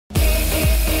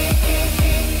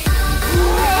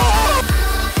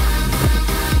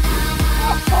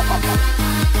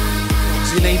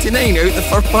£1.99 out the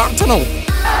Fir Park Tunnel.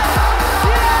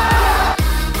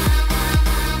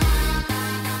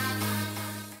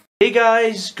 Hey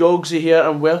guys, Goggsy here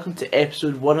and welcome to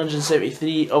episode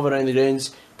 173 of Around the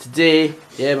Grounds. Today,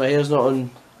 yeah, my hair's not on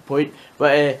point,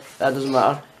 but that doesn't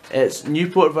matter. It's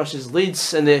Newport versus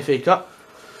Leeds in the FA Cup.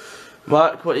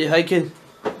 Mark, what are you thinking?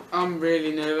 I'm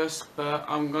really nervous, but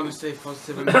I'm gonna stay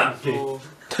positive and go for.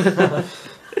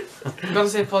 I'm gonna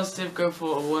stay positive, go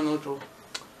for a 1-0 draw.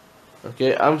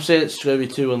 Okay, I'm saying it's going to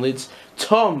be 2-1 Leeds.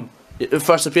 Tom,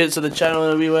 first appearance on the channel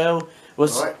in a wee while.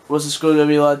 What's the score going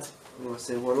to be, lad? I'm going to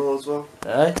say 1-0 as well.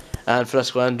 Aye. And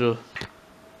Frasquandro?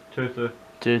 2-2.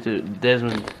 2-2.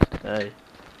 Desmond? Aye.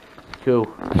 Cool.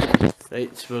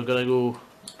 Right, so we're going to go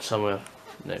somewhere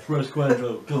now.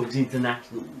 Frasquandro goes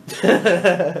international.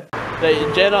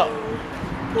 Right, Jenna.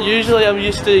 Usually I'm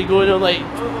used to going on like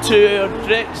 2-hour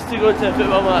treks to go to a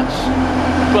football match.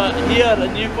 But here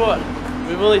in Newport,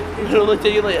 we're only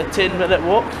taking like a 10-minute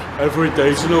walk. Every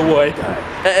day's an away day.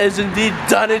 It is indeed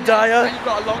Danny Dyer. And you've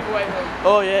got a long way home.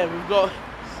 Oh yeah, we've got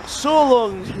so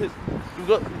long. We've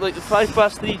got like the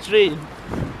 3:05 train,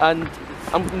 and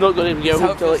I'm not going to even get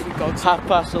home till like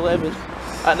 11:30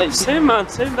 at night. Same man,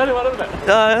 same very well, isn't it?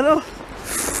 I know.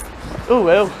 Oh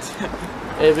well.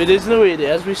 Every day's an away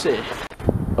day, as we say.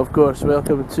 Of course,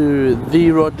 welcome to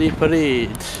the Rodney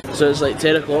Parade. So it's like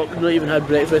 10 o'clock, we've not even had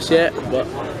breakfast yet, but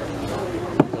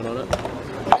we're on it.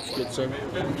 Good son.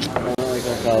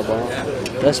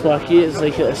 This wacky, it's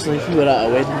like we were at a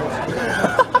wedding.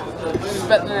 It's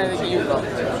better than anything you've got.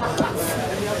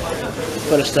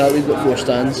 For a start, we've got 4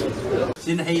 stands.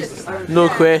 No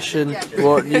question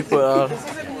what Newport are.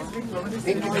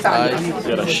 Aye.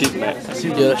 You're a sheep, mate.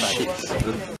 You're a sheep.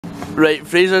 Right,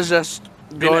 Fraser's just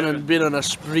gone and been on a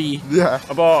spree. Yeah.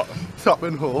 About Top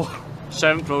and hole.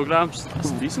 7 programmes.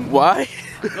 That's decent. Why?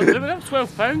 Not doing it,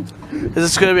 £12. Is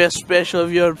this going to be a special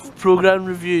of your programme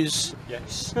reviews?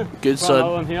 Yes. Good son.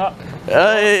 One here.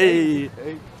 Hey!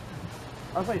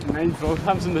 That's like 9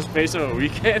 programmes in the space of a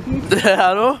weekend.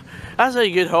 I know. That's a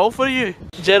good haul for you.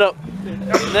 Gerard,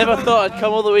 never thought I'd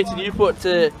come all the way to Newport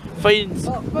to find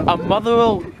a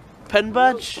Motherwell pin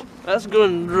badge. That's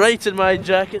going right in my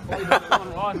jacket.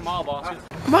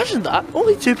 Imagine that,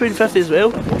 only £2.50 as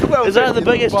well. Is that the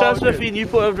biggest transfer fee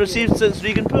Newport have received since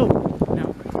Regan Pool?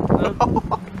 No.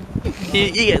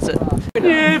 He gets it.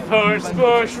 Newport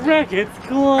Squash Rackets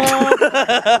Club.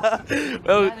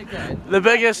 Well, the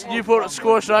biggest Newport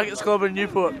Squash Rackets Club in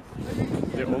Newport.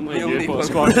 The only Newport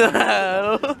Squash.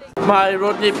 My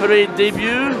Rodney Parade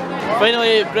debut.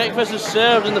 Finally, breakfast is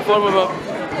served in the form of a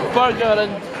burger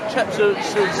and chips, so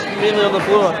it's mainly on the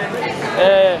floor.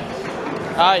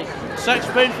 Aye,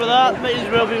 £6 for that. Might as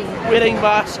well be wearing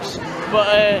masks, but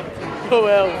oh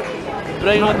well.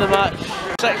 Bring on the match.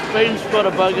 £6 for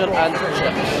a burger and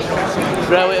chips.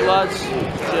 Brilliant, lads.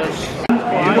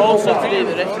 Cheers. Also today,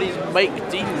 the referee's Mike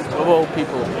Dean, of all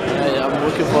people. I'm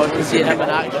looking forward to seeing him in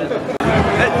action.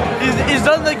 He's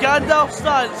done the Gandalf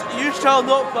stance. You shall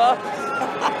not pass.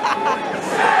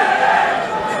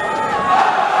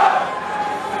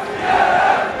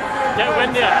 Get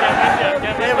windier,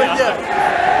 get windier.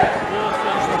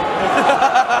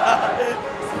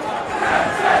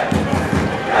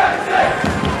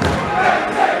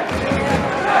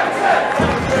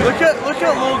 Look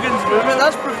at Logan's movement.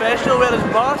 That's professional. Where his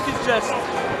mask is just.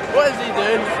 What is he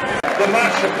doing? The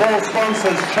match support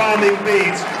sponsors charming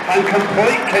beads and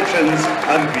complete kitchens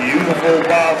and beautiful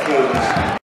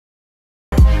bathrooms.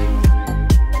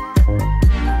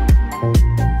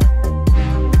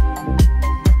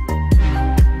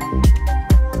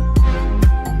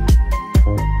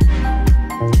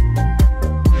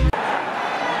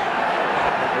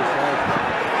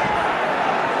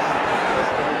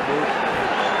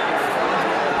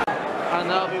 And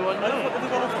that'll be 1-0.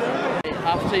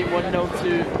 Half-time 1-0 to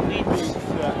Leeds.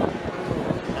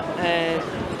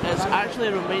 It's actually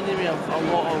reminding me of a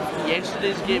lot of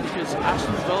yesterday's game because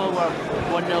Aston Villa were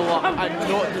 1-0 up and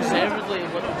not deservedly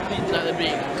with Leeds at the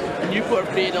break. And Newport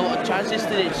played a lot of chances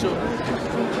today, so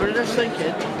we're just thinking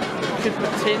it could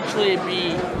potentially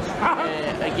be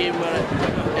a game where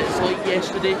it's like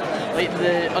yesterday, like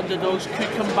the underdogs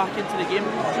could come back into the game,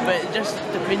 but it just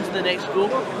depends on the next goal.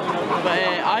 But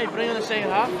aye, bring on the second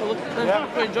half.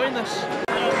 We're enjoying this.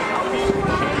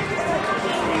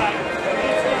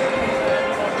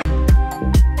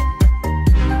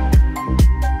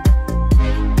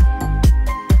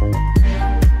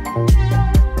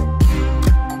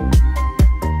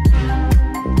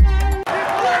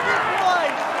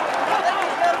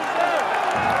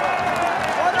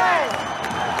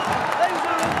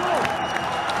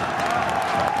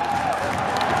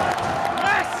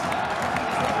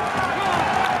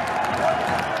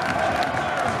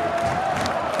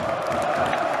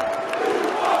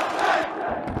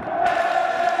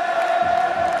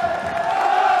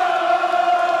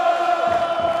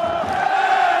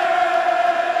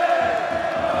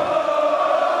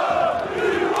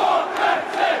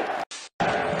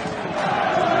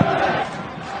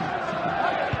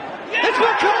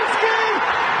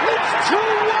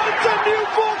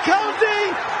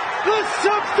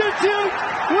 Duke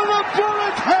with a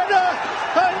bullet header,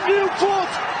 and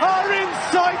Newport are in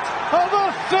sight of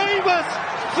a famous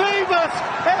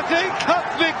FA Cup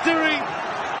victory.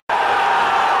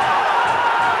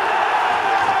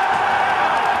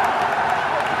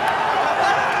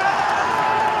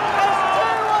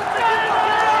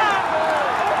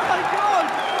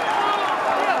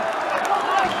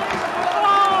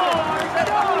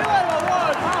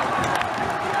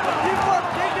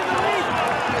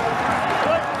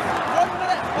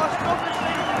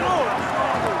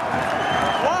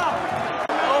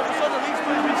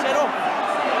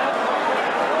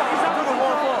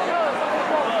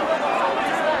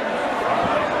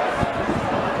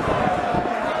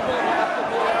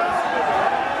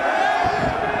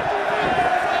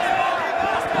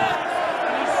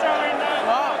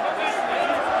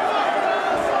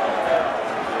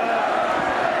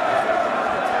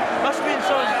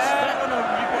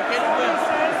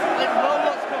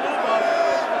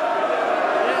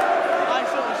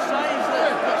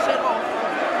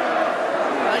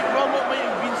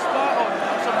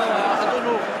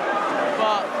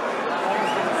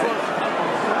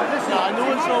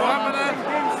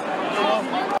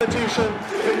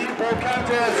 The Newport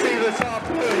County FC this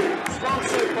afternoon,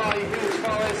 sponsored by Hughes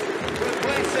Forest,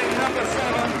 replacing number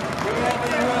 7 with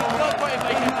Rodney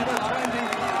number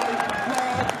 25,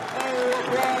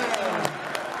 O'Brien.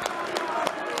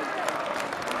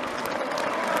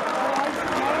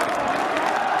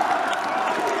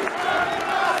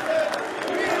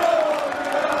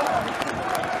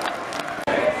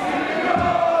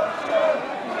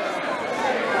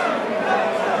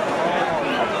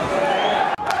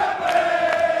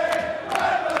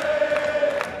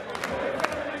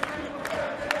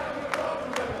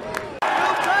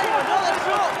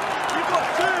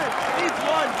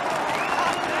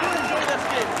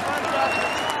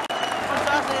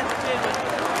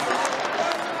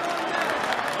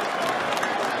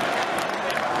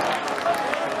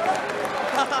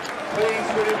 Please,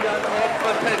 will you get off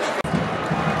the pitch?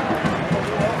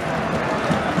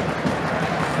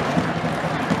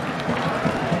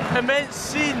 Immense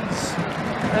scenes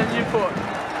in Newport.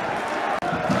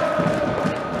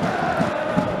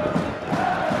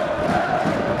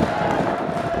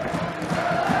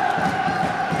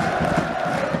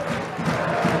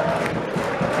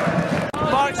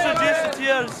 Mark's reduced to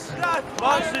tears.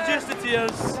 Mark's reduced to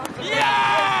tears.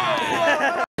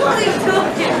 Yeah!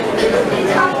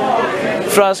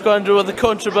 Frasquandro with the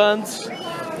contrabands.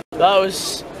 That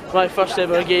was my first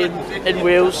ever game in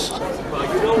Wales.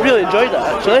 Really enjoyed it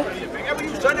actually.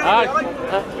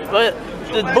 But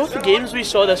both the games we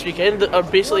saw this weekend are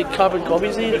basically carbon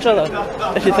copies of each other,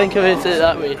 if you think of it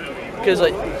that way. Because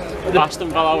like Aston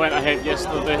Villa went ahead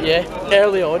yesterday. Yeah,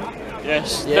 early on.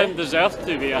 Yes, Yeah. didn't deserve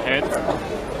to be ahead.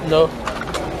 No.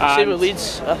 And Same with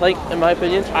Leeds, I think, in my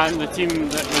opinion. And the team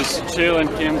that was trailing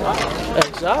came back.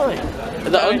 Exactly.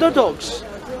 The underdogs.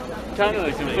 Can't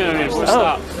really complain against the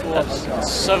start.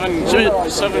 Seven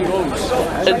goals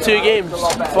in 2 games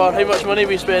for how much money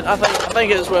we spent. I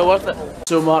think it's well worth it.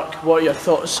 So Mark, what are your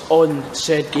thoughts on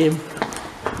said game?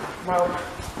 Well,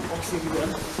 obviously we won.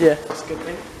 Yeah. It's a good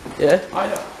thing. Yeah.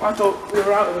 I thought we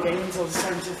were out of the game until the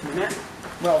 70th minute.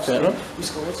 Well, obviously we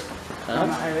scored.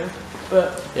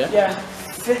 But yeah,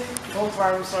 4th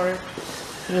round, sorry.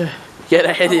 Get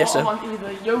ahead of yourself. I want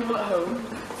either Yeovil at home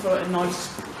for a nice,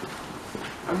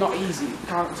 not easy,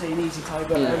 can't say an easy tie,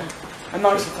 but a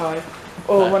nicer tie,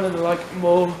 or one of the like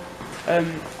more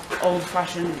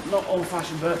old-fashioned, not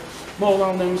old-fashioned, but more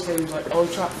well-known stadiums like Old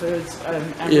Trafford,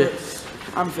 Emirates,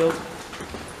 Anfield.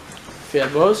 Fair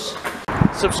goes.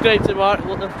 Subscribe to Mark,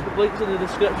 link in the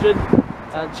description,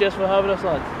 and cheers for having us,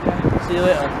 lad. Yeah. See you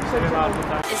later.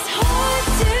 It's hard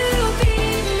to be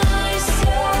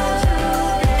myself.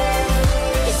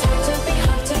 It's hard to be,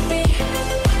 hard to be,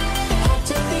 hard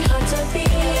to be, hard to be.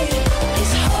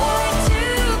 It's hard to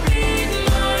be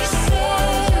myself.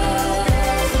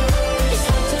 It's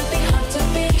hard to be, hard to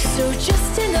be. So just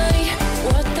tonight,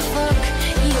 what the fuck,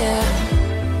 yeah.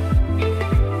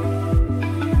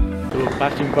 So we're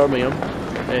back in Birmingham.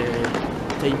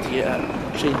 Time to get a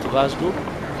train to Glasgow.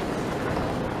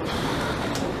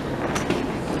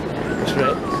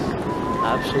 Trek.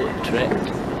 Absolute trek.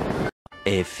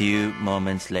 A few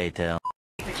moments later.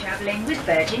 For travelling with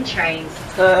Virgin Trains.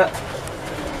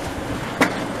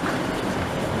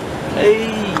 Hey!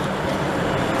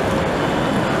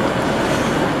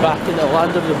 Back in the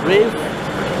land of the brave.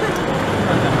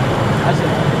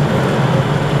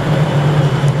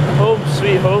 Home,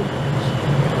 sweet home.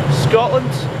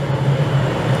 Scotland.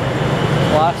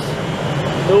 Class.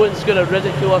 No one's going to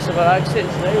ridicule us of our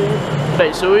accents now.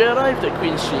 Right, so we arrived at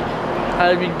Queen Street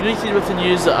I've been greeted with the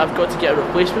news that I've got to get a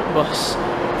replacement bus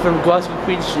from Glasgow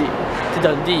Queen Street to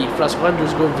Dundee.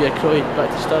 Frasquander's going via Croydon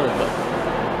back to Stirling, but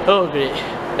oh great,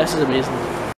 this is amazing.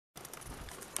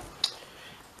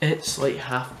 It's like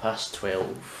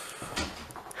 12:30.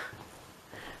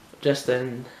 Just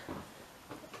in,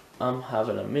 I'm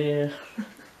having a mare.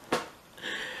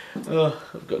 Oh,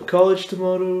 I've got college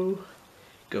tomorrow,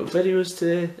 got videos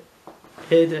to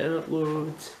edit and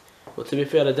upload. Well, to be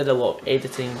fair, I did a lot of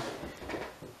editing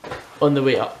on the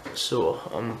way up, so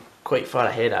I'm quite far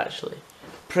ahead actually.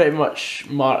 Pretty much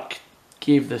Mark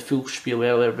gave the full spiel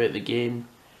earlier about the game,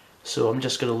 so I'm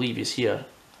just going to leave you here.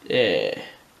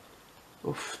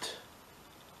 Oofed.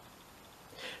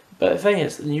 But the thing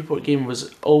is, the Newport game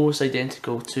was almost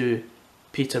identical to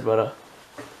Peterborough.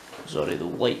 Sorry, the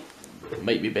light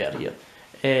might be better here.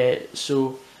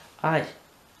 So I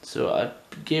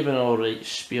gave an alright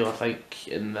spiel, I think,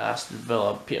 in the Aston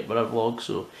Villa Peterborough vlog.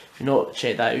 So if you've not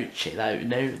checked that out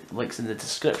now. Links in the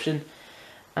description.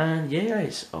 And yeah,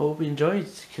 guys, I hope you enjoyed,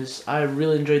 because I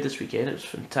really enjoyed this weekend. It was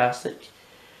fantastic.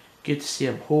 Good to see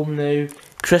I'm home now.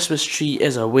 Christmas tree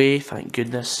is away, thank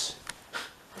goodness.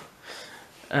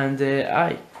 And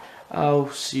I'll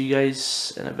see you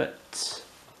guys in a bit.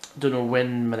 Don't know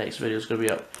when my next video is going to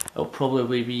be up. It'll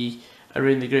probably be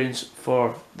around the grounds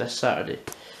for this Saturday,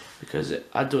 because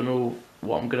I don't know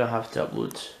what I'm going to have to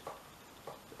upload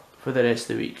for the rest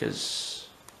of the week, because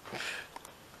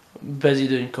I'm busy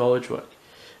doing college work.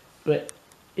 But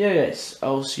yeah, guys,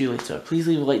 I'll see you later. Please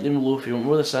leave a like down below if you want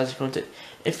more of the Sassy content.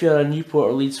 If you're a Newport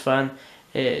or Leeds fan,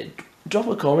 drop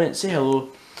a comment, say hello,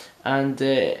 and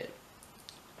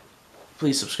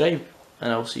please subscribe,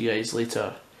 and I'll see you guys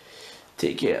later.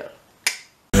 Take care.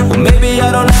 Well, maybe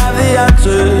I don't have the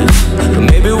answers, but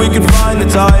maybe we can find the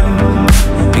time,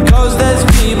 because there's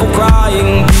people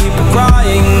crying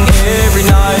every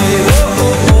night.